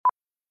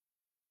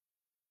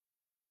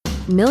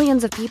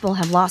Millions of people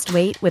have lost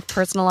weight with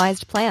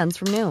personalized plans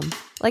from Noom.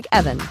 Like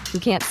Evan, who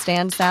can't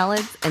stand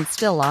salads and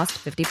still lost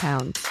 50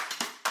 pounds.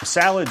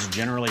 Salads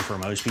generally for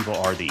most people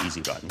are the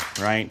easy button,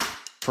 right?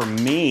 For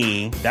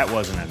me, that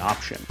wasn't an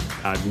option.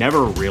 I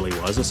never really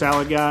was a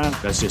salad guy.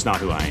 That's just not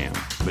who I am.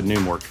 But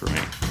Noom worked for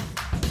me.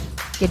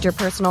 Get your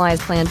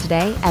personalized plan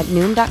today at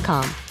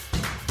Noom.com.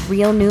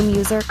 Real Noom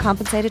user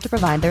compensated to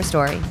provide their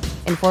story.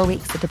 In 4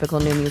 weeks, the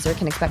typical Noom user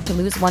can expect to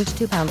lose 1 to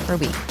 2 pounds per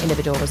week.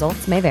 Individual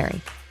results may vary.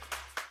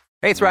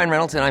 Hey, it's Ryan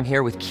Reynolds, and I'm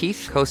here with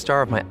Keith,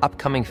 co-star of my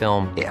upcoming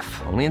film,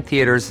 If, only in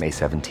theaters May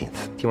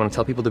 17th. Do you want to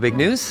tell people the big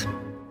news?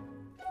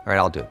 All right,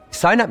 I'll do it.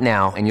 Sign up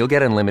now and you'll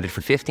get unlimited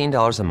for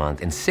 $15 a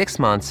month and 6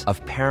 months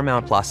of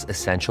Paramount Plus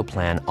Essential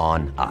Plan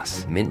on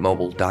us.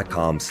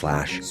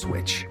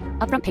 MintMobile.com/switch.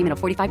 Upfront payment of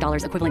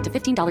 $45 equivalent to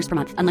 $15 per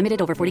month.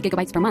 Unlimited over 40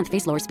 gigabytes per month.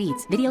 Face lower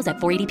speeds. Videos at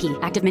 480p.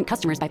 Active Mint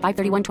customers by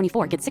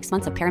 531.24 get 6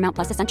 months of Paramount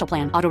Plus Essential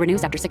Plan. Auto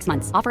renews after 6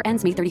 months. Offer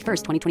ends May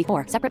 31st,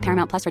 2024. Separate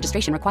Paramount Plus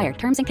registration required.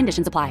 Terms and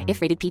conditions apply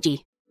if rated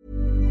PG.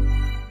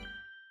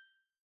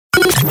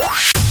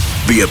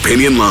 The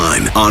Opinion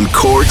Line on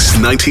Cork's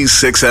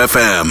 96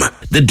 FM.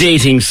 The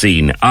dating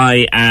scene.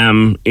 I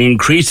am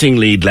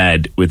increasingly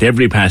glad with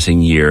every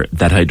passing year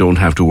that I don't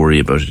have to worry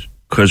about it.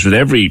 Because with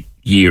every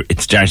year it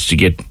starts to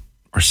get,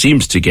 or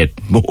seems to get,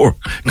 more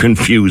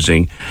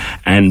confusing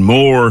and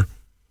more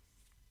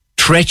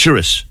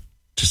treacherous,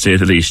 to say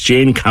the least.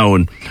 Jane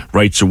Cowan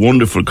writes a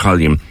wonderful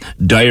column,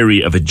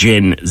 Diary of a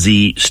Gen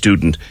Z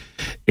Student,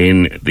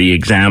 in The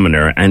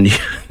Examiner. And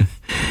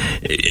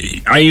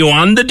are you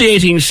on the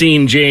dating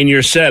scene, Jane,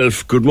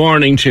 yourself? Good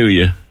morning to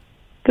you.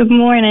 Good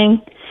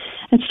morning.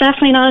 It's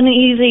definitely not an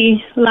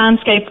easy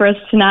landscape for us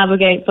to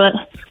navigate, but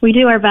we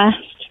do our best.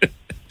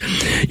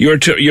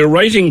 You're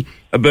writing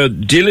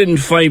about Dylan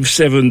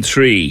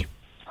 573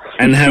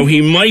 and how he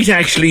might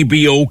actually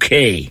be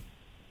okay.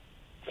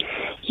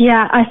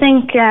 Yeah, I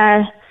think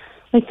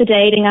like the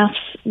dating apps,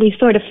 we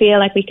sort of feel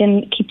like we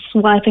can keep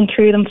swiping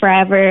through them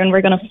forever and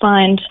we're going to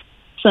find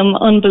some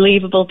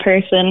unbelievable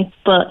person,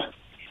 but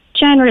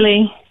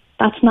generally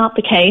that's not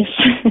the case.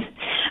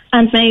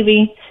 And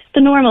maybe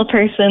the normal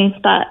person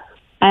that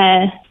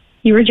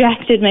you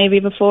rejected maybe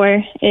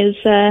before is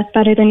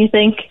better than you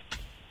think.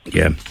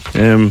 Yeah.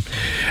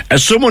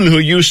 As someone who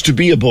used to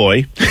be a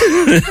boy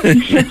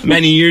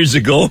many years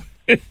ago,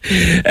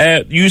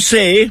 you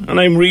say, and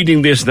I'm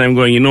reading this and I'm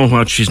going, you know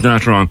what, she's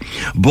not wrong.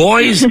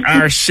 Boys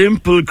are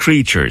simple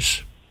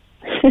creatures.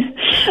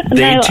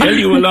 They tell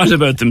you a lot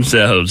about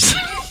themselves.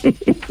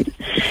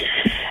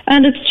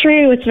 And it's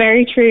true, it's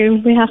very true.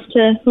 We have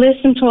to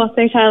listen to what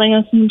they're telling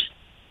us and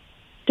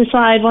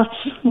decide what's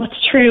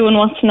true and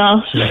what's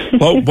not.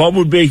 What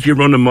would make you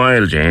run a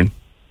mile, Jane?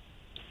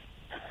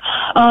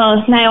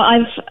 Oh, now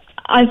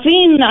I've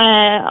been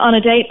on a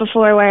date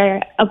before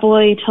where a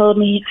boy told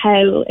me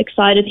how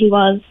excited he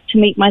was to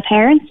meet my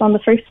parents on the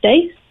first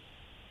date.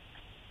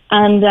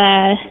 And,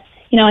 I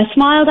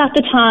smiled at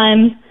the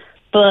time,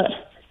 but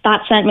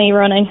that sent me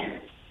running.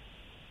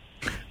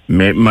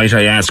 Might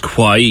I ask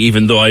why,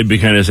 even though I'd be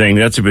kind of saying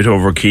that's a bit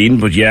overkeen,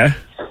 but yeah?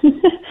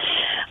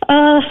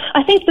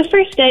 I think the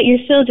first date,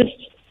 you're still just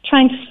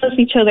trying to suss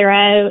each other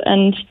out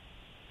and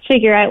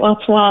figure out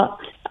what's what.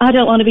 I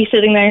don't want to be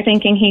sitting there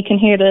thinking he can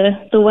hear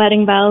the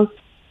wedding bells.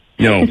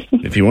 No,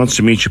 if he wants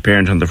to meet your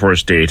parent on the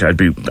first date, I'd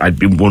be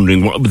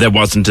wondering, there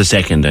wasn't a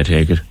second, I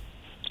take it.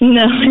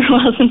 No, there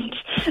wasn't.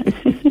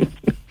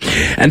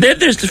 And then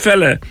there's the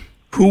fella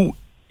who,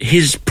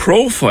 his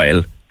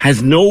profile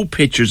has no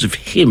pictures of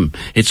him.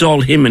 It's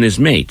all him and his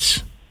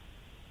mates.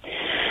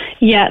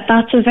 Yeah,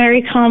 that's a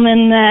very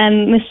common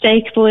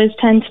mistake boys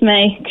tend to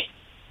make.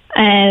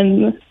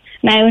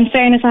 Now, in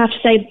fairness, I have to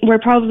say,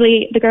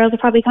 the girls are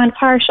probably kind of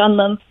harsh on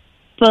them,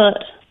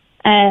 but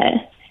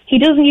he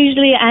doesn't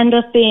usually end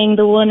up being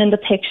the one in the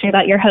picture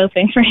that you're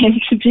hoping for him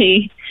to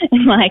be,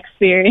 in my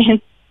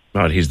experience.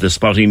 But he's the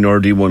spotty,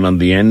 nerdy one on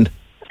the end?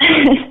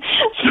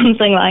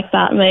 Something like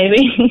that,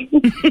 maybe.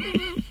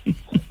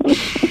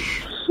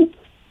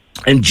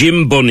 And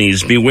gym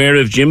bunnies. Beware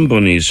of gym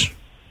bunnies.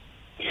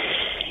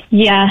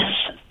 Yes,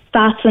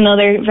 that's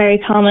another very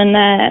common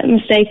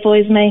mistake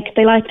boys make.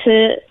 They like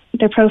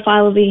their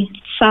profile will be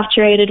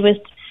saturated with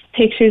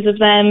pictures of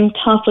them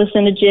topless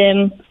in a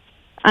gym,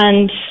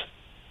 and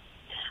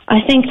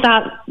I think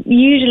that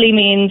usually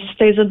means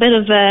there's a bit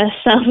of a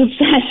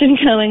self-obsession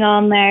going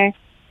on there.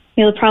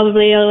 He'll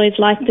probably always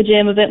like the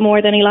gym a bit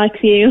more than he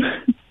likes you.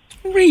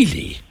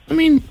 Really? I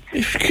mean,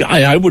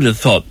 I would have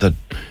thought that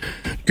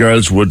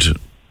girls would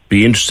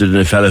be interested in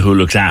a fella who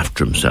looks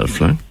after himself,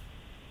 right?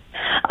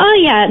 Oh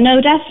yeah, no,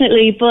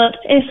 definitely. But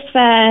if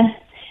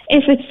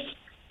it's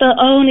the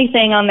only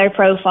thing on their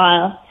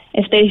profile,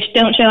 if they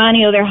don't show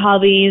any other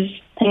hobbies,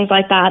 things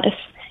like that,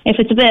 if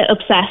it's a bit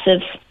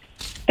obsessive,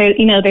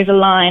 there's a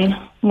line.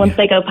 Once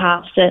they go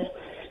past it,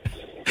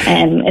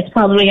 it's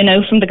probably a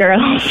no from the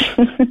girls.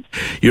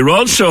 You're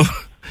also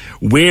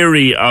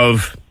wary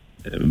of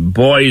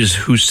boys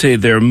who say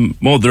their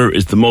mother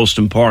is the most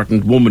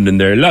important woman in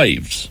their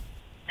lives.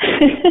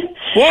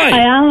 Why? I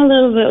am a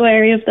little bit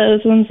wary of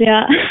those ones,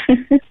 yeah.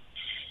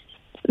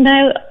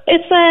 Now,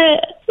 it's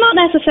not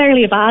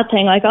necessarily a bad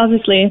thing. Like,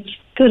 obviously, it's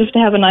good if they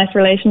have a nice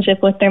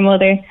relationship with their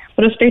mother.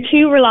 But if they're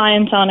too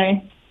reliant on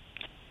her,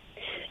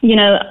 you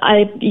know,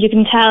 you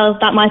can tell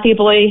that might be a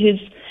boy who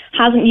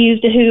hasn't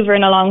used a Hoover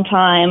in a long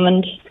time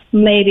and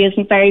maybe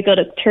isn't very good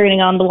at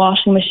turning on the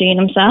washing machine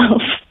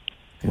himself.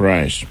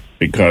 Right,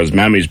 because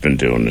Mammy's been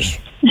doing it.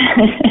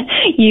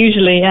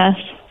 Usually, yes.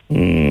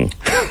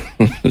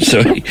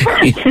 So,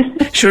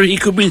 sure, he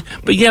could be,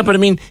 but I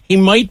mean, he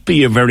might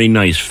be a very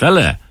nice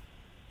fella.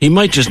 He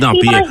might just not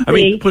be. I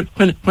mean,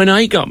 when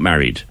I got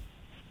married,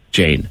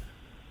 Jane,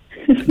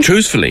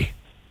 truthfully,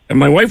 and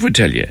my wife would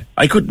tell you,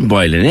 I couldn't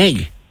boil an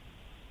egg.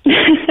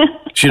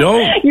 You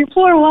know? Your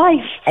poor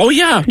wife. Oh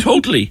yeah,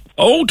 totally.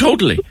 Oh,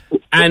 totally.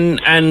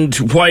 And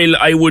while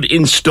I would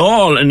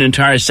install an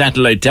entire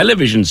satellite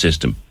television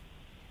system,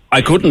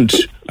 I couldn't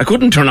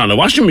turn on a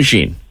washing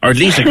machine, or at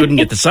least I couldn't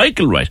get the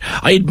cycle right.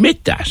 I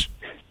admit that.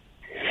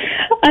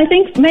 I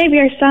think maybe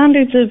our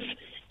standards have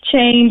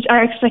changed,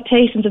 our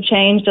expectations have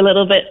changed a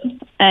little bit,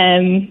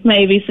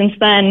 maybe since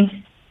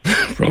then.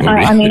 Probably.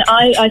 I mean,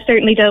 I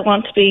certainly don't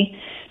want to be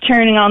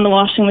turning on the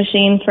washing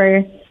machine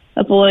for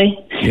a boy.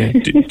 Yeah.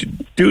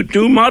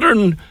 Do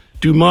modern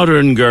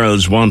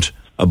girls want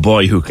a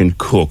boy who can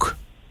cook?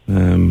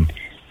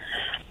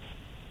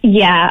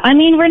 Yeah, I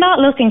mean, we're not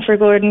looking for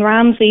Gordon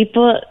Ramsay,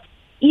 but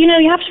you know,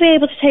 you have to be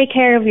able to take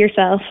care of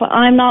yourself.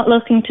 I'm not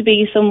looking to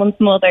be someone's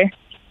mother.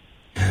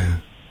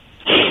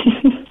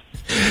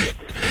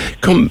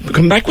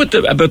 Come back with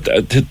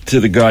to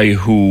the guy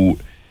who,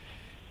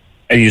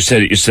 and you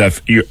said it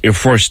yourself, your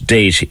first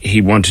date,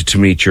 he wanted to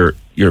meet your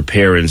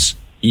parents.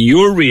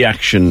 Your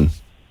reaction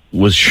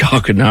was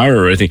shock and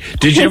horror, I think.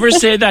 Did you ever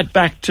say that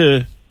back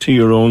to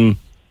your own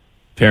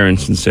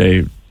parents and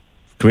say,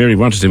 come here, he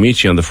wanted to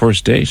meet you on the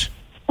first date?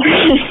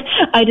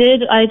 I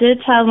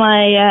did tell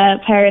my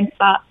parents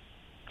that,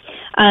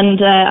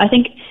 and I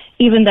think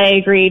even they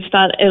agreed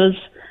that it was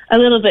a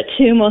little bit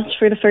too much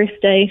for the first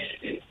date.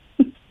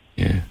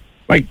 Yeah,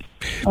 like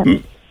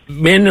young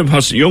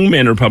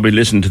men are probably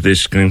listening to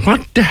this, going,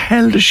 "What the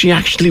hell does she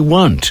actually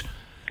want?"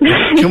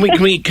 Can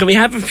we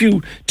have a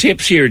few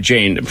tips here,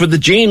 Jane, for the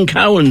Jane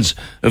Cowans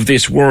of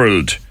this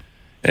world?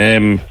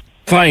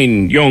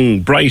 Fine, young,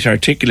 bright,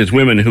 articulate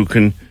women who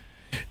can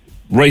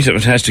write a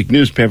fantastic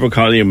newspaper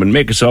column and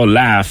make us all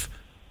laugh.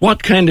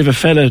 What kind of a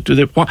fella do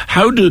they?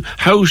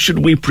 How should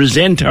we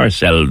present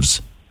ourselves?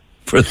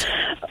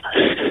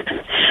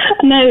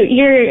 No,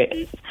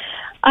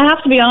 I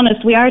have to be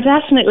honest. We are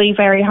definitely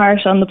very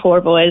harsh on the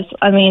poor boys.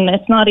 I mean,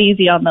 it's not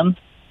easy on them.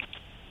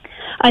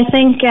 I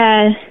think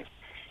their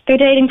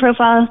dating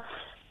profile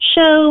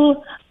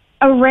show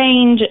a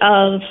range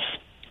of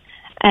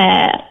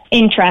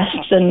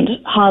interests and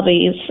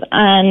hobbies,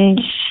 and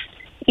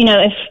you know,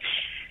 if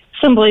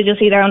some boys, you'll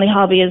see their only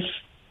hobby is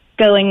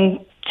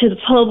going to the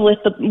pub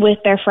with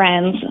their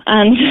friends,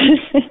 and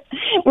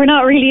we're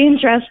not really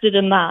interested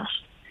in that.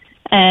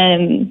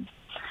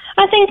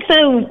 I think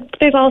so.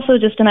 There's also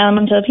just an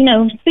element of, you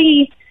know,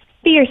 be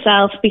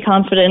yourself, be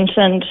confident,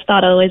 and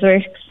that always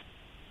works.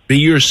 Be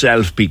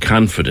yourself, be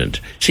confident.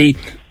 See,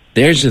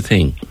 there's the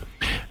thing.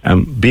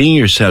 Being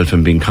yourself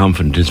and being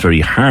confident is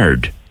very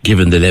hard,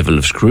 given the level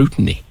of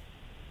scrutiny.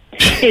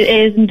 It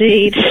is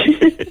indeed.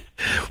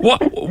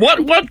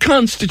 What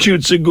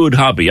constitutes a good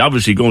hobby?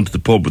 Obviously, going to the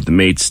pub with the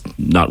mates,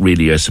 not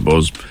really, I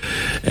suppose.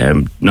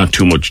 Not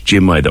too much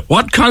gym either.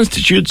 What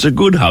constitutes a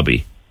good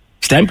hobby?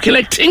 Stamp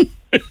collecting?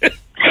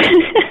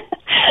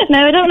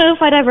 No, I don't know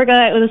if I'd ever go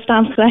out with a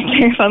stamp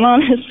collector, if I'm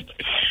honest.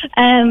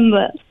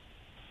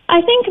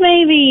 I think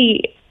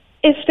maybe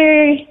if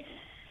they're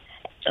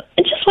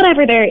just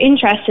whatever they're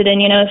interested in,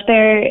 you know, if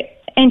they're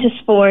into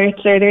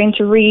sports or they're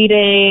into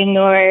reading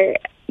or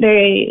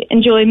they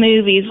enjoy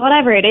movies,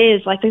 whatever it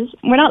is, like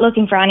we're not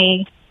looking for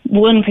any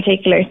one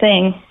particular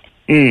thing.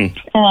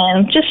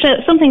 Just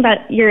something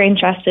that you're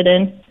interested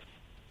in.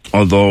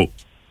 Although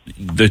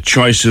the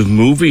choice of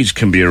movies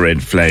can be a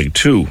red flag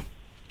too.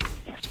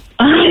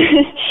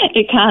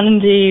 It can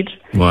indeed.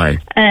 Why?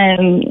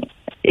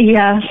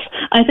 Yes,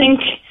 I think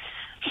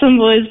some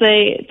boys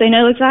they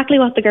know exactly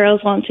what the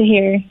girls want to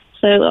hear.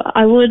 So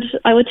I would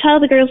tell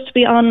the girls to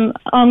be on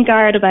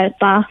guard about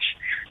that.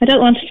 I don't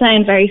want to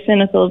sound very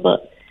cynical,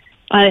 but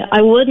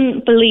I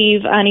wouldn't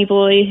believe any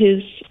boy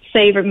whose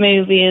favourite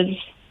movie is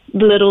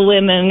Little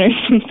Women or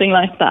something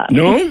like that.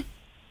 No?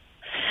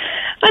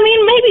 I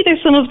mean, maybe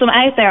there's some of them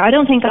out there. I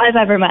don't think I've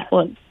ever met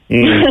one.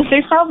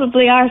 There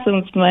probably are some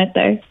of them out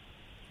there.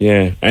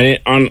 Yeah,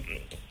 and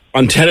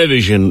on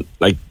television,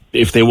 like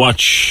if they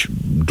watch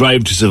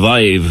Drive to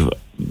Survive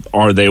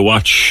or they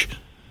watch,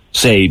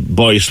 say,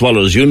 Boy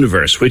Swallows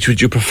Universe, which would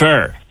you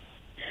prefer?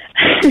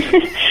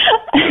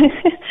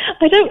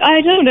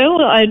 I don't know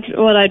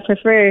what I'd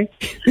prefer.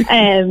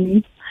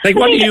 Like,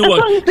 what do you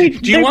watch?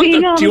 Do you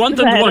want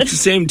them to watch the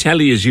same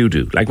telly as you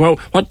do? Like,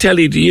 what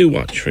telly do you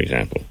watch, for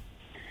example?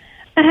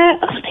 They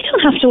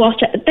don't have to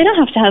watch it. They don't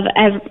have to have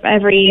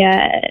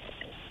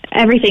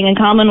everything in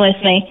common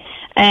with me.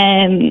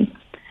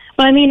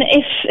 But I mean,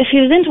 if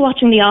he was into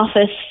watching The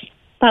Office,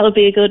 that would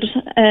be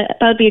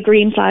a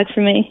green flag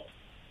for me.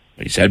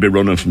 You said I'd be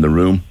running from the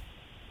room.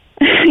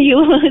 You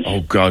would.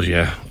 Oh God,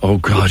 yeah.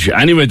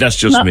 Anyway, that's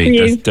just Not me. for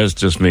you. That's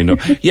just me. No.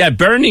 Yeah,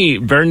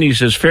 Bernie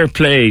says, fair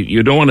play.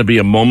 You don't want to be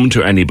a mum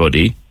to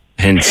anybody.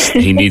 Hence,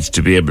 he needs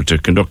to be able to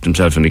conduct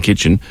himself in the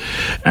kitchen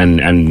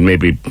and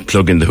maybe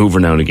plug in the Hoover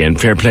now and again.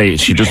 Fair play.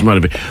 She doesn't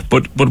want to be.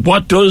 But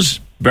what does,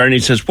 Bernie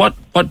says, what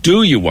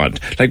do you want?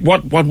 Like,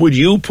 what would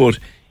you put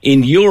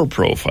in your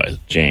profile,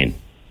 Jane?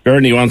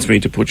 Bernie wants me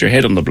to put your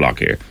head on the block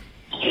here.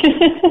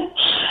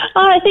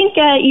 I think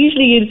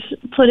usually you'd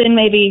put in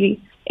maybe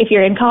if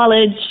you're in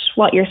college,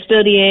 what you're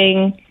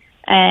studying,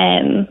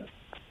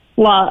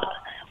 what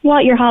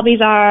your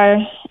hobbies are,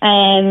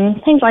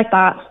 things like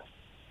that.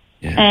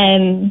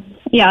 Yeah.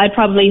 I'd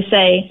probably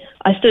say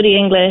I study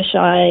English,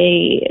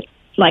 I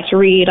like to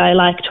read, I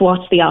like to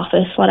watch The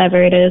Office,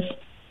 whatever it is.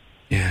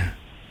 Yeah.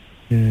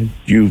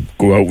 You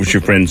go out with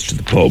your friends to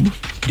the pub?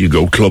 Do you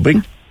go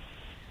clubbing?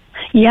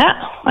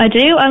 Yeah, I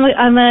do.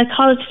 I'm a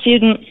college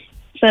student,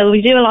 so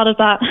we do a lot of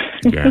that.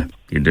 Yeah,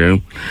 you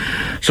do.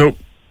 So,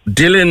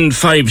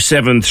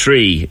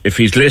 Dylan573, if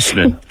he's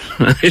listening,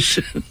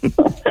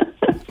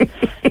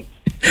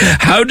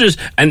 how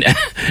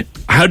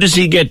does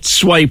he get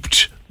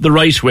swiped the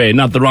right way,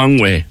 not the wrong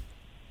way?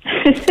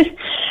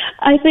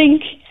 I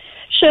think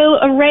show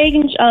a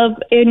range of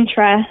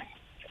interests.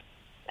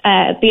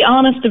 Be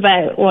honest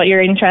about what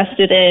you're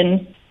interested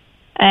in.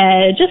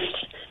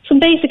 Just some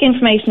basic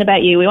information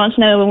about you. We want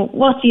to know,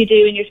 what do you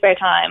do in your spare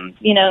time,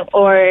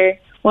 or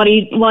what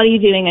are you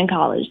doing in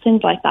college,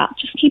 things like that.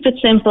 Just keep it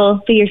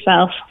simple, be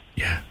yourself.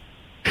 Yeah.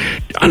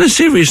 On a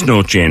serious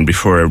note, Jane,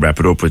 before I wrap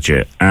it up with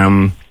you,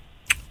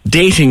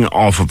 dating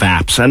off of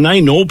apps, and I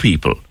know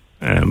people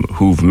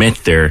who've met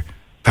their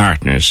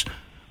partners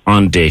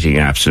on dating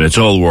apps, and it's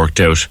all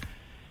worked out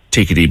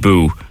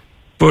tickety-boo.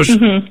 But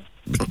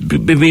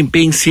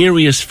being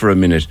serious for a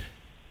minute,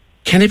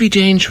 can it be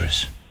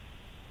dangerous?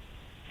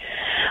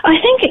 I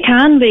think it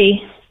can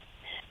be.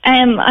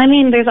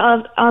 There's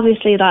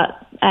obviously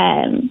that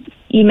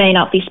you may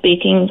not be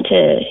speaking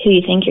to who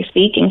you think you're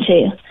speaking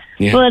to.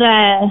 Yeah. But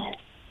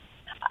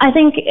I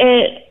think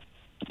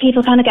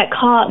people kind of get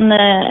caught in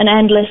an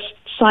endless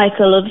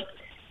cycle of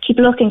keep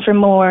looking for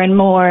more and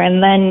more,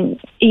 and then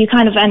you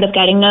kind of end up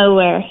getting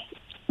nowhere.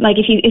 Like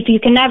if you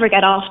can never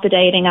get off the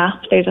dating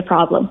app, there's a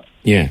problem.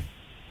 Yeah.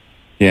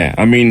 Yeah,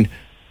 I mean,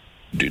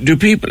 do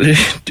people...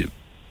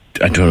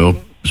 I don't know,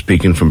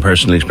 speaking from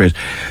personal experience,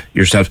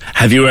 yourself,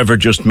 have you ever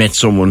just met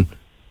someone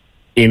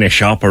in a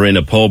shop or in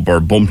a pub or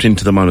bumped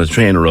into them on a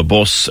train or a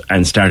bus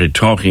and started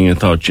talking and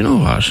thought, you know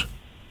what,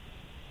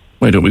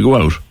 why don't we go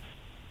out?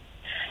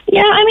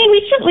 Yeah,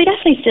 we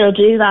definitely still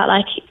do that.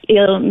 Like,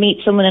 you'll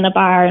meet someone in a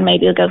bar and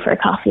maybe you'll go for a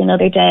coffee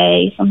another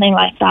day, something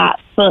like that.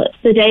 But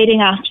the dating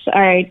apps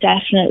are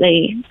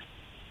definitely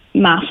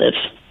massive.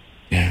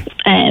 Yeah.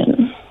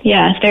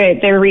 Yeah,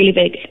 they're really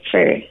big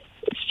for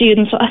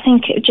students. So I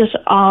think just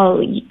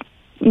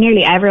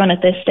nearly everyone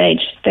at this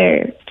stage,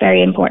 they're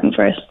very important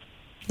for us.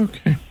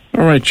 Okay.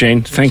 All right,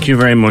 Jane. Thank you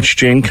very much.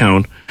 Jane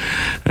Cowan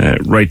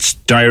writes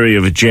Diary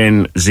of a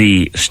Gen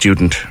Z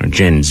Student, or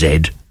Gen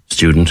Z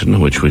Student. I don't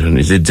know which one.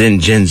 Is it Gen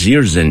Z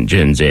or Gen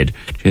Z?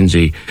 Gen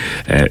Z.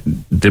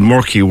 The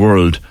murky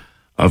world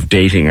of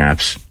dating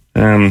apps.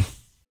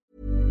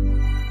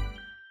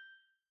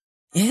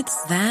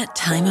 It's that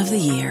time of the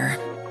year.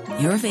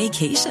 Your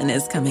vacation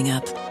is coming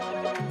up.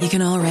 You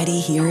can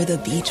already hear the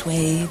beach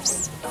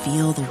waves,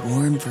 feel the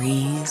warm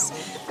breeze,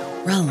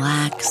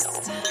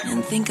 relax,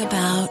 and think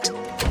about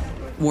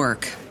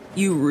work.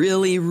 You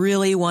really,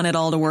 really want it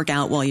all to work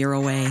out while you're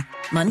away.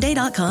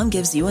 Monday.com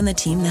gives you and the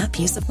team that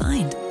peace of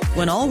mind.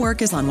 When all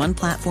work is on one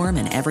platform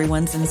and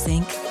everyone's in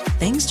sync,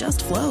 things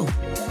just flow.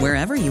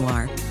 Wherever you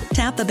are,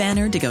 tap the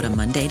banner to go to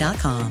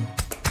Monday.com.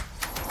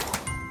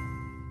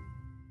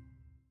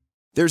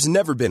 There's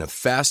never been a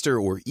faster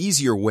or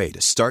easier way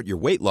to start your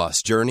weight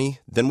loss journey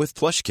than with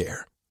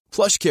PlushCare.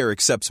 PlushCare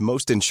accepts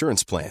most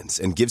insurance plans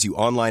and gives you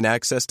online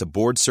access to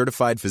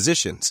board-certified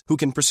physicians who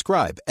can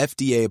prescribe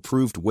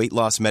FDA-approved weight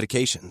loss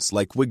medications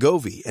like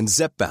Wegovy and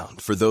Zepbound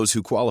for those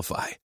who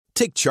qualify.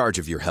 Take charge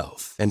of your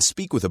health and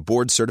speak with a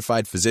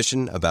board-certified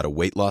physician about a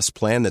weight loss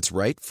plan that's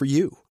right for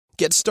you.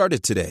 Get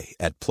started today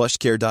at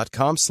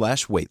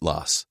plushcare.com/weight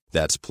loss.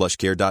 That's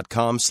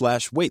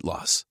plushcare.com/weight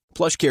loss.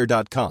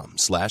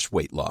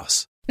 plushcare.com/weight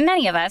loss.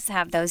 Many of us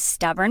have those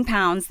stubborn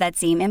pounds that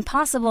seem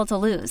impossible to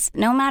lose,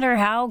 no matter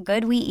how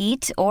good we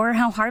eat or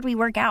how hard we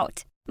work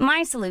out.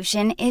 My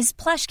solution is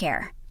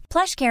PlushCare.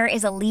 PlushCare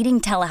is a leading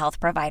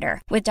telehealth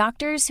provider with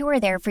doctors who are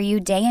there for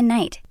you day and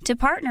night to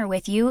partner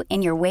with you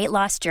in your weight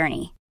loss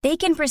journey. They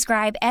can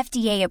prescribe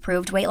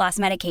FDA-approved weight loss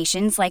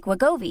medications like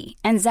Wegovy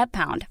and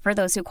Zepbound for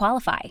those who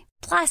qualify.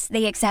 Plus,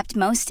 they accept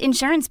most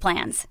insurance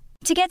plans.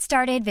 To get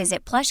started,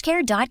 visit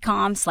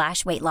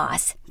plushcare.com/weight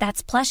loss.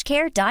 That's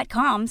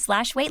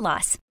plushcare.com/weight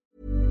loss.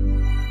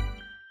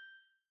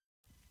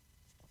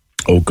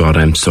 Oh God,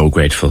 I'm so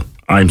grateful.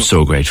 I'm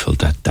so grateful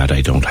that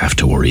I don't have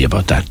to worry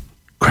about that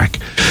crack.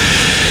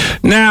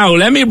 Now,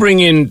 let me bring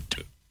in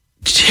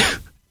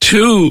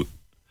two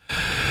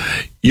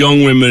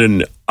young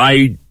women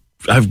I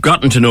I've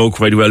gotten to know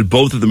quite well,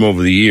 both of them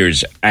over the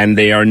years, and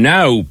they are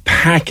now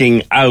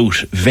packing out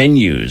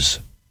venues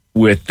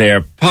with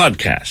their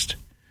podcast.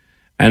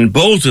 And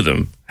both of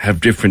them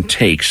have different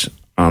takes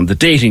on the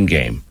dating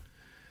game.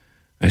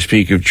 I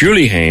speak of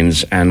Julie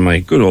Haynes and my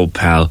good old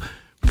pal,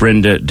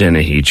 Brenda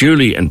Dennehy.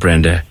 Julie and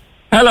Brenda,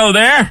 hello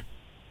there.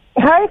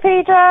 Hi,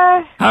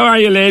 Peter. How are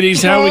you,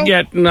 ladies? How are we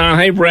getting on?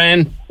 Hey,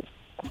 Bren.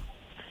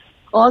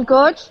 All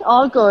good,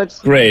 all good.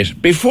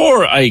 Great.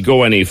 Before I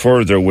go any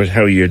further with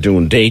how you're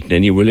doing dating,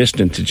 and you were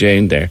listening to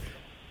Jane there,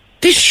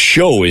 this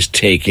show is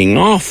taking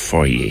off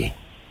for you.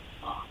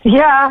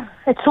 Yeah,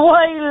 it's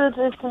wild,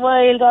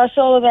 Our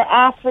shows are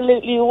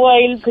absolutely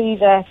wild,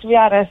 Peter, to be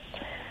honest.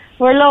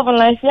 We're loving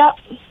life, yeah.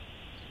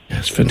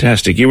 That's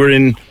fantastic. You were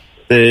in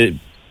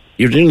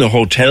the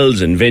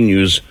hotels and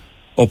venues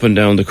up and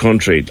down the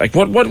country. Like,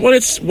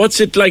 what's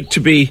it like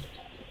to be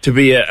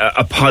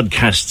a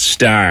podcast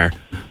star,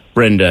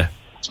 Brenda?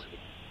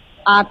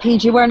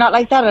 PG, we're not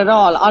like that at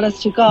all,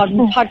 honest to God.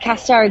 Podcast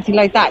star, anything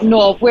like that.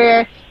 No, do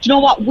you know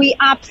what? We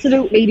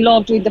absolutely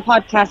love doing the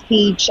podcast,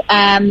 Peach.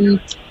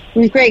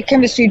 We've great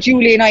chemistry,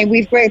 Julie and I.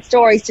 We've great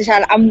stories to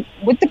tell.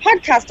 With the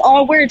podcast,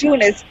 all we're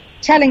doing is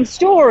telling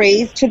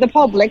stories to the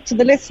public, to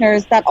the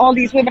listeners, that all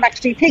these women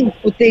actually think,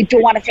 but they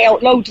don't want to say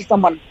out loud to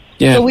someone.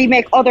 Yeah. So we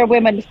make other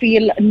women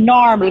feel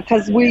normal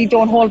because we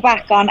don't hold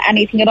back on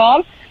anything at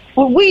all.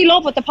 But we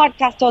love what the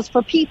podcast does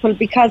for people,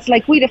 because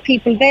like we have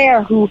people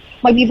there who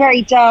might be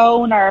very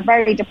down or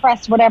very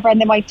depressed or whatever, and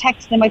they might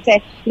text, they might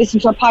say, listen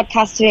to our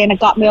podcast today and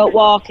it got me out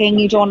walking,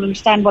 you don't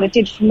understand what it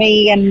did for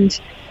me, and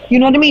you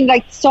know what I mean,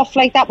 like stuff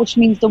like that, which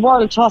means the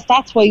world to us.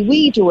 That's why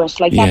we do it,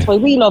 that's why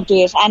we love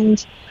doing it.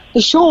 And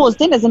the shows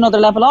then is another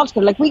level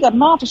altogether. Like we got an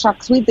aftershock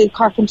because we did the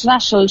Cork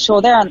International show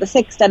there on the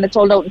 6th and it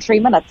sold out in 3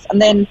 minutes,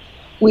 and then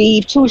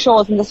we've 2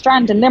 shows in the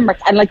Strand in Limerick,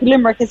 and like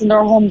Limerick isn't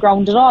our home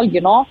ground at all,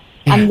 you know.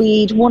 And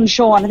we'd one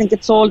show and I think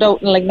it sold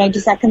out in like 90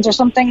 seconds or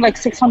something, like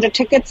 600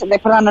 tickets, and they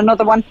put on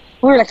another one.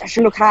 We were like, I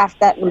should look, half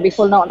that will be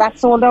full now. And that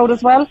sold out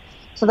as well.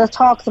 So there's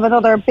talks of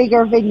another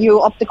bigger venue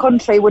up the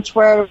country, which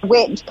we're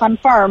waiting to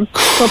confirm.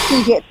 So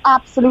PJ, it's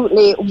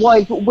absolutely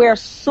wild. We're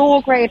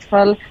so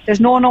grateful. There's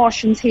no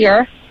notions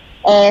here.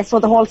 So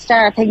the whole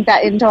star thing,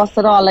 that isn't us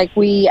at all. Like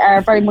we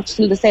are very much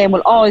still the same,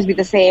 will always be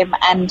the same.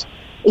 And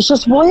it's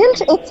just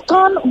wild. It's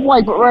gone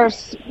wild, but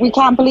we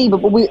can't believe it,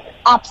 but we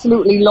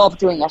absolutely love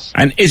doing it.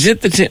 And is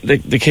it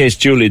the case,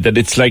 Julie, that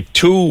it's like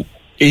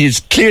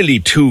clearly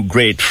two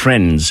great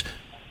friends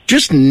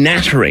just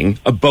nattering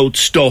about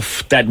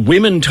stuff that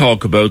women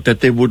talk about that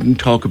they wouldn't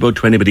talk about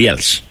to anybody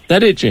else?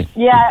 That it, Jane?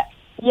 Yeah,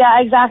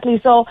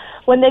 exactly. So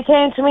when they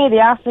came to me, they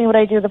asked me would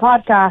I do the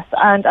podcast,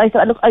 and I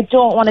said, look, I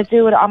don't want to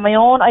do it on my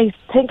own. I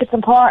think it's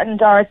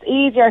important, or it's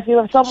easier if you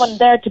have someone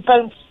there to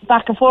bounce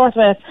back and forth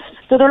with.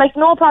 So they're like,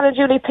 no problem,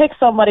 Julie, pick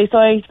somebody. So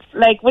I,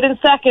 like, within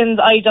seconds,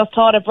 I just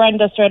thought of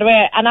Brenda straight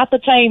away. And at the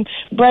time,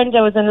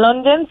 Brenda was in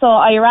London, so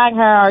I rang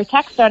her or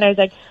texted her, and I was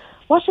like,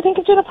 what do you think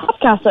of doing a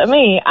podcast with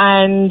me?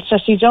 And so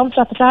she jumped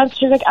at the chance.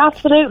 She was like,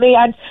 absolutely.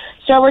 And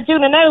so we're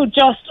doing it now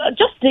just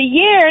a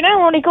year. Now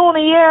we're only going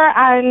a year,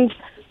 and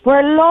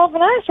we're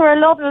loving it. We're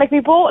loving it. Like, we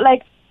both,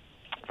 like,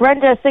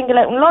 Brenda is single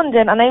out in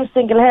London, and I'm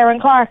single here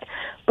in Cork,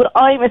 but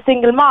I'm a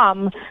single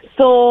mom.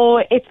 So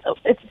it's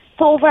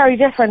so very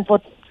different,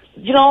 but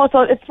you know,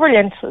 so it's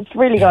brilliant. It's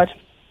really good.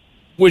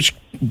 Which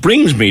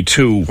brings me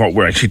to what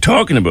we're actually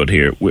talking about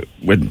here. We're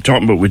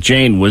talking about with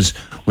Jane was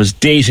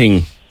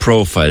dating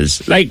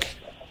profiles. Like,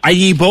 are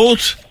ye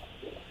both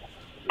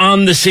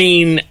on the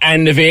scene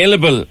and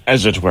available,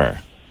 as it were?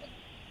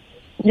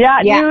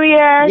 Yeah. New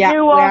year,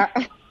 new one.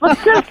 But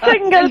still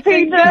single,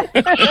 Peter.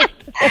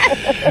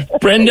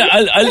 Brenda,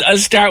 I'll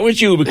start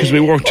with you because we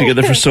worked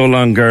together for so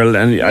long, girl,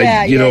 and you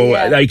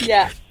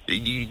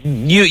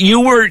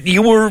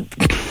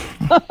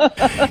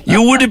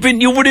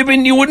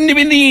wouldn't have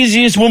been the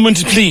easiest woman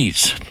to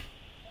please.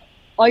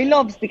 I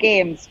loves the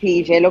games,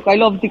 PJ. Look, I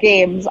love the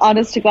games.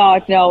 Honest to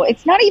God, no.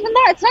 It's not even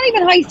that. It's not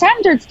even high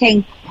standards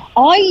thing.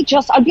 I'll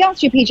be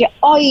honest with you, PJ,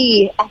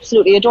 I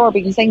absolutely adore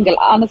being single.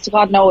 Honest to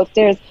God, no.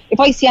 If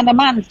I see on a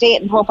man's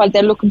dating profile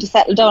they're looking to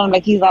settle down, I'm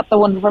like, he's not the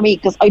one for me,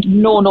 because I have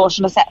no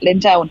notion of settling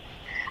down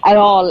at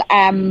all.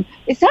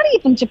 It's not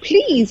even to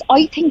please.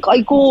 I think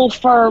I go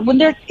for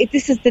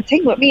this is the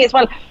thing with me as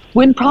well.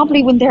 When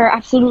they're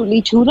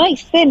absolutely too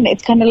nice, then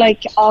it's kind of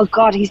like, oh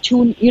God, he's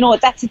too,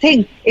 that's the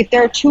thing. If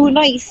they're too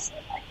nice,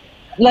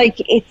 like,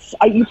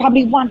 you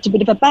probably want a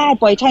bit of a bad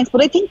boy at times,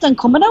 but I think I'm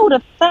coming out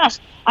of that,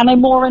 and I'm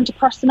more into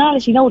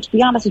personality now, to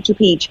be honest with you,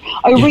 Peach.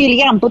 I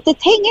really am. But the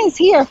thing is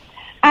here,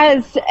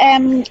 as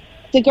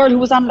the girl who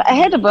was on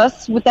ahead of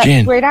us with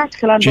that great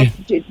article on Gen,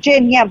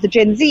 the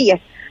Gen Z,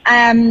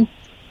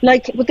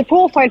 like with the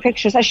profile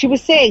pictures, as she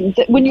was saying,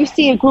 that when you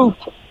see a group,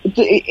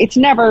 it's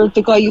never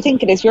the guy you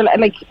think it is. You're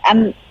like,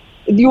 and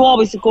you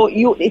always go,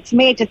 it's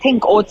made to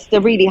think, oh, it's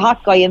the really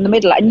hot guy in the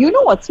middle, and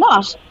it's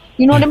not.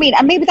 You know what I mean?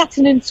 And maybe that's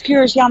an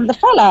insecurity on the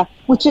fella,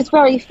 which is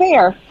very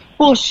fair.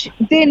 But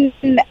then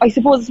I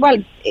suppose as well,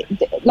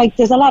 like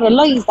there's a lot of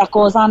lies that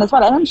goes on as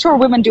well, and I'm sure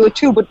women do it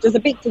too. But there's a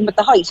big thing with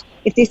the height.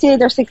 If they say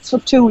they're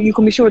 6'2", you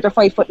can be sure they're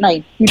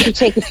 5'9". You should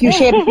take a few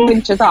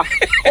inches off.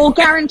 Oh,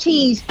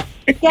 guaranteed.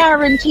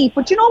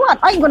 But you know what?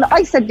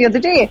 I said the other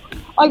day,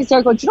 I was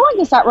there going, do you know, I'm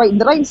going to start writing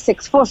that I'm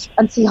 6 foot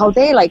and see how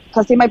they like,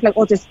 because they might be like,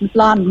 oh, this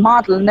blonde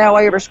model, now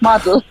Irish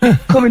model,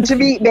 coming to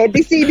meet me.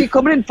 They see me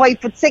coming in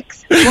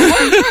 5'6".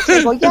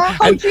 I go, yeah,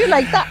 how do you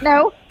like that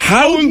now?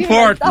 How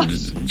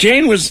important?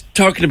 Jane was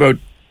talking about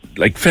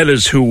like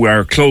fellas who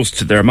are close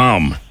to their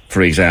mom,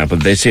 for example.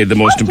 They say the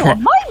most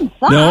important. Mind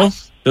that. No,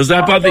 does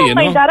that bother you? I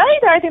don't mind that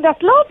either. I think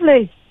that's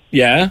lovely.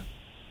 Yeah.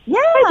 Yeah,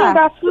 I think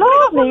that's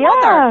lovely.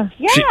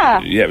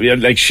 Yeah.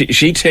 Like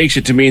she takes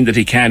it to mean that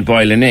he can't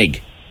boil an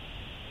egg.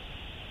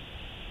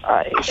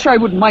 Sure, I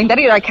wouldn't mind that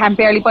either. I can't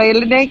barely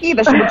boil an egg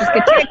either. She would just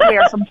get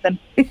takeaway or something.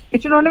 Do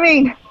you know what I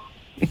mean?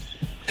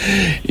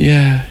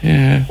 Yeah.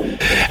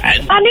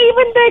 And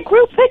even the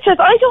group pictures,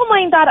 I don't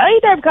mind that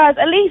either, because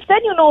at least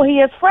then you know he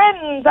has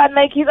friends and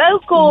like he's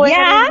outgoing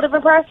and he's a bit of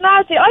a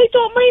personality. I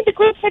don't mind the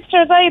group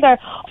pictures either.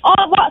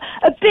 What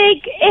a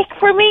big ick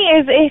for me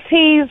is if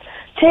he's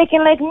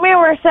taking like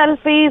mirror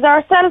selfies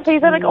or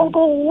selfies and like, oh,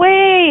 go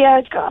away,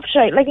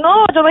 gobshite. Like,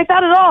 no, I don't like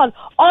that at all.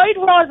 I'd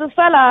rather the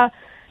fella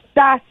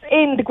that's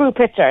in the group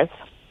pictures.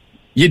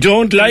 You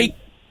don't like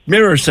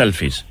mirror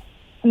selfies?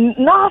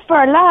 Not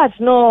for lads,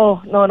 no.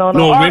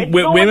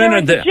 Women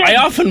are I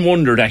often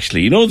wondered,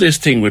 actually, you know this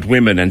thing with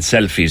women and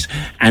selfies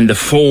and the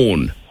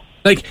phone.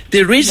 Like,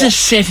 there is a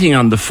setting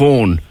on the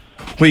phone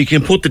where you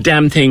can put the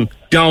damn thing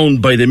down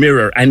by the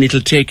mirror and it'll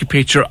take a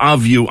picture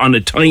of you on a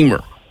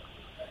timer.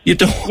 You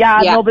don't. Yeah,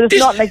 no, but it's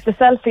not like the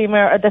selfie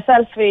mirror, the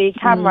selfie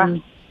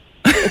camera.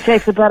 It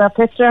takes a better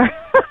picture.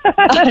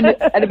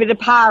 and a bit of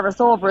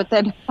Paris over it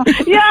then.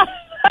 Yeah.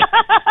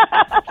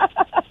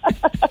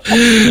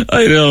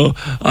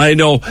 I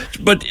know.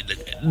 But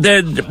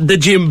the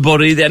gym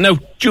buddy there. Now,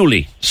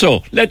 Julie,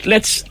 so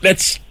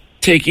let's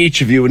take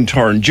each of you in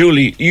turn.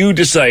 Julie, you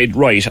decide,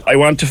 right, I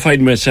want to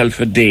find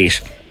myself a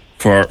date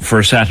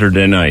for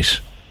Saturday night.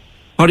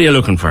 What are you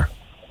looking for?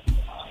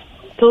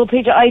 So,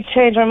 Peter, I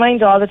change my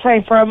mind all the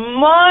time. For a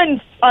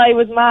month, I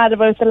was mad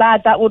about the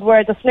lad that would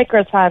wear the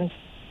Snickers pants.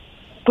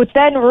 But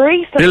then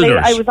recently,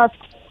 Builders. I was at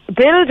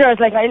Builders.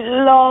 Like, I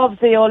love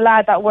the old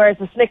lad that wears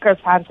the Snickers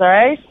pants, all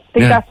right?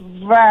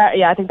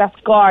 I think that's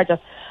gorgeous.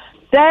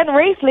 Then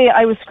recently,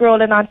 I was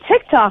scrolling on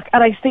TikTok,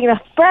 and I seen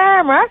a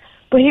farmer,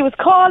 but he was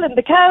calling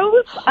the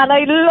cows, and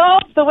I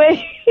loved the way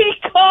he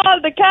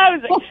called the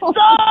cows.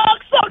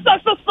 Suck.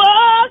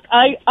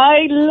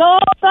 I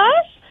love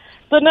that.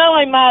 So now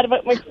I'm mad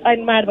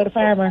about a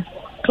farmer.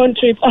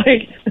 Country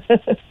boy.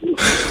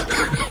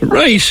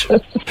 Right.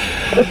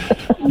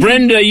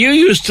 Brenda, you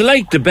used to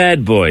like the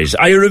bad boys.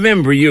 I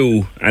remember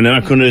you, and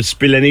I'm not going to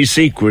spill any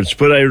secrets,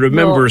 but I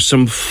remember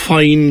some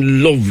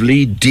fine,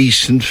 lovely,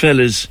 decent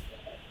fellas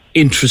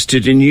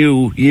interested in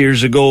you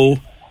years ago,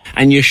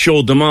 and you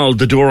showed them all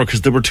the door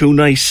because they were too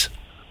nice.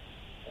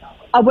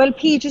 Well,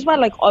 Peach as well,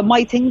 like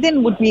my thing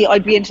then would be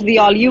I'd be into the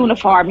all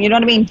uniform, you know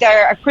what I mean?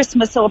 There at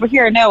Christmas over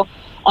here now,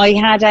 I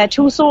had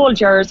 2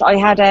 soldiers, I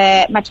had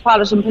a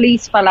Metropolitan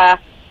Police fella,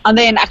 and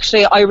then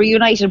actually I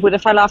reunited with a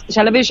fella off the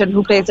television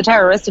who plays a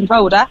terrorist in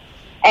Froda.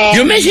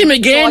 You met him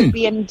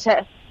again?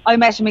 So I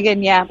met him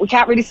again, yeah. We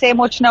can't really say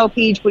much now,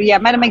 Peach, but yeah,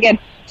 met him again.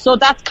 So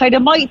that's kind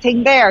of my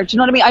thing there, do you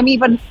know what I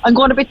mean? I'm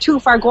going a bit too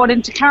far going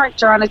into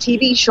character on a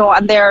TV show,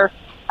 and they're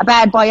a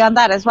bad boy on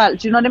that as well,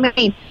 do you know what I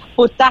mean?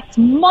 But that's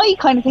my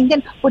kind of thing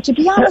then. But to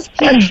be honest,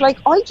 Peach, like,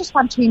 I just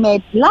want to be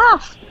made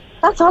laugh.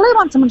 That's all I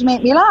want, someone to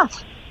make me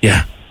laugh.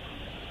 Yeah.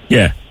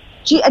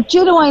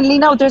 Genuinely,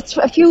 now there's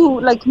a few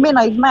like men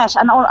I've met,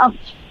 and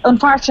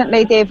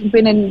unfortunately they've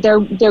been in. They're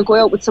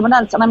going out with someone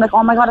else, and I'm like,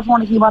 oh my god, if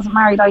only he wasn't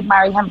married, I'd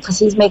marry him because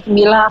he's making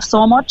me laugh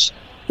so much,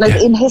 like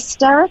in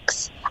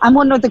hysterics. And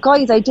one of the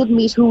guys I did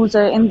meet who was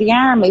in the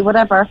army,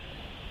 whatever.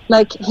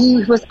 Like,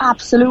 he was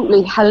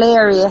absolutely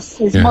hilarious.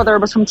 His mother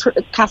was from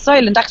Castle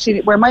Island,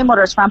 actually, where my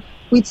mother's from.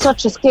 We'd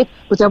such a skit,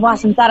 but there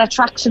wasn't that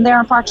attraction there,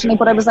 unfortunately.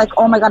 But I was like,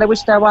 oh my God, I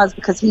wish there was,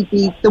 because he'd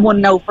be the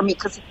one now for me,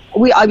 because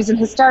I was in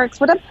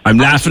hysterics with him. I'm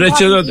laughing at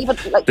you.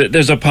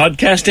 There's a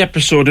podcast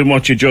episode in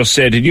what you just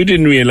said, and you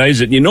didn't realise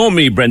it. You know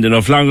me, Brendan,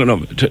 long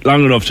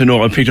enough to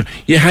know, Peter.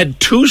 You had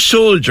 2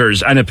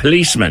 soldiers and a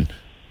policeman.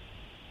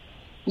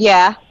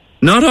 Yeah.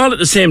 Not all at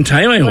the same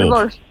time, I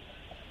hope.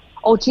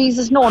 Oh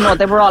Jesus, no,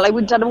 they were all. I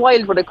went on a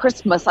wild one at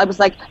Christmas. I was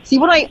like, see,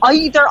 when I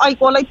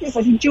go like this,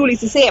 I think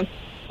Julie's the same.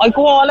 I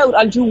go all out.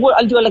 I'll do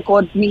like,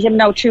 go meet him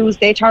now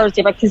Tuesday,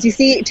 Thursday, because you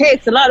see, it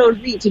takes a lot out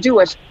of me to do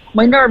it.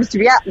 My nerves to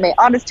be at me.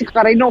 Honest to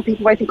God, I know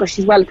people might think, oh,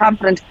 she's well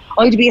confident.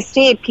 I'd be a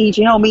state page,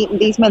 meeting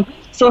these men.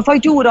 So if I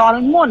do it all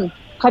in one,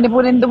 kind of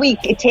within the week,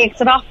 it takes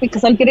it off,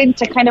 because I'll get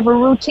into kind of a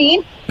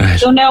routine. Right.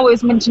 So now I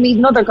was meant to meet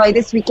another guy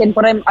this weekend,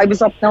 but I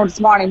was up now this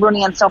morning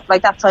running and stuff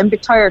like that, so I'm a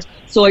bit tired.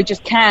 So I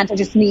just can't. I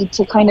just need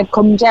to kind of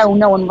come down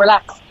now and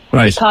relax.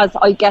 Right. Because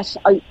I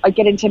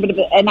get into a bit of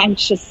an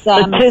anxious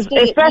state.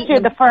 Especially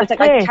the first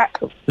day.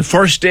 The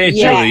first date,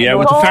 Julie,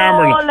 with the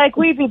farmer. Like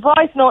we'd be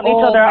voice noting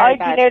each other. I'd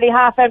be nearly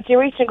half empty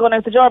reaching going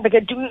out the door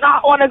because I do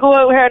not want to go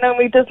out here and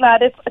meet this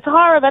lad. It's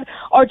horrible.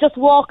 Or just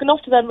walking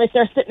up to them if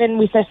they're sitting in,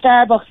 we say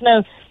Starbucks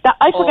now. That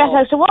I forget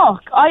how to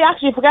walk. I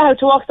actually forget how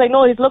to walk because I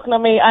know he's looking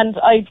at me and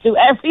I do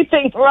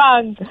everything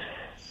wrong.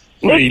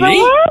 Really? It's the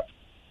worst.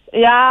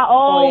 Yeah,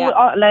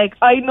 like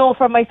I know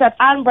from myself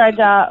and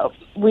Brenda,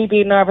 we'd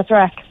be a nervous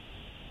wreck.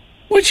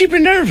 Would you be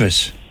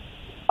nervous?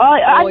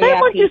 And then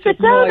once you sit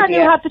down and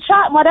you have to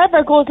chat and whatever,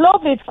 it goes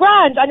lovely, it's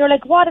grand, and you're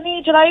like, what an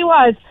angel I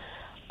was.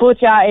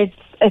 But yeah,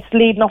 it's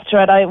leading up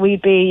to it.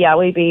 We'd be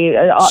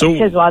so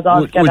his was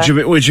all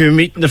together. Would you be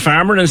meeting the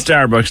farmer in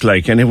Starbucks,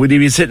 like, and would he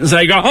be sitting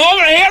and go,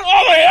 over here?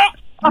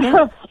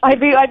 I'd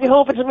be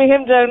hoping to meet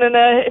him down in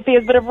if he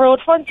has a bit of road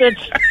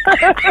frontage.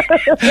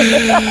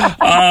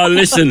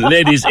 Listen,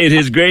 ladies, it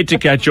is great to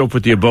catch up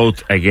with you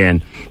both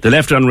again. The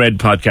Left Unread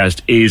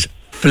podcast is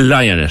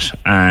flying it,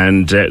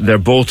 and they're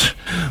both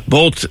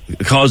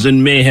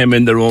causing mayhem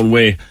in their own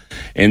way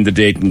in the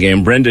dating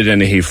game. Brenda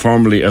Dennehy,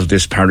 formerly of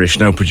This Parish,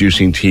 now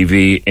producing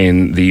TV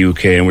in the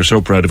UK, and we're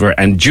so proud of her.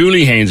 And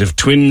Julie Haynes of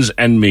Twins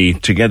and Me,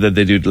 together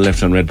they do the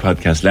Left Unread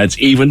podcast. Lads,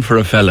 even for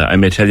a fella, I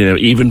may tell you now,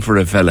 even for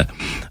a fella,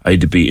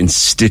 I'd be in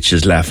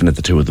stitches laughing at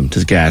the two of them.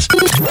 'Tis gas.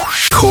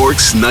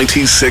 Cork's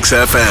 96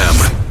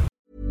 FM.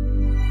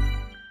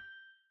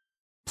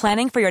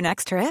 Planning for your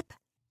next trip?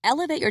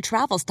 Elevate your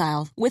travel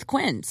style with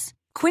Quince.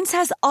 Quince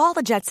has all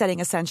the jet-setting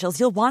essentials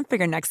you'll want for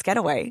your next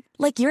getaway,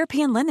 like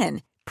European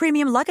linen,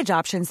 premium luggage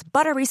options,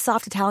 buttery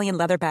soft Italian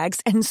leather bags,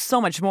 and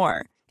so much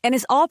more. And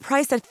is all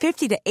priced at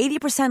 50 to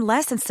 80%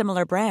 less than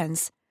similar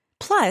brands.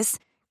 Plus,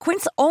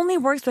 Quince only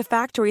works with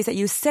factories that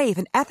use safe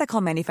and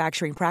ethical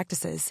manufacturing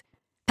practices.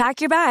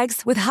 Pack your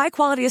bags with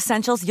high-quality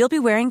essentials you'll be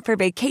wearing for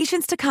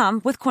vacations to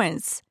come with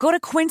Quince. Go to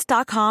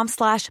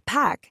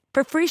quince.com/pack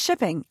for free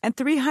shipping and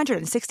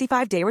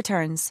 365-day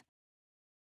returns.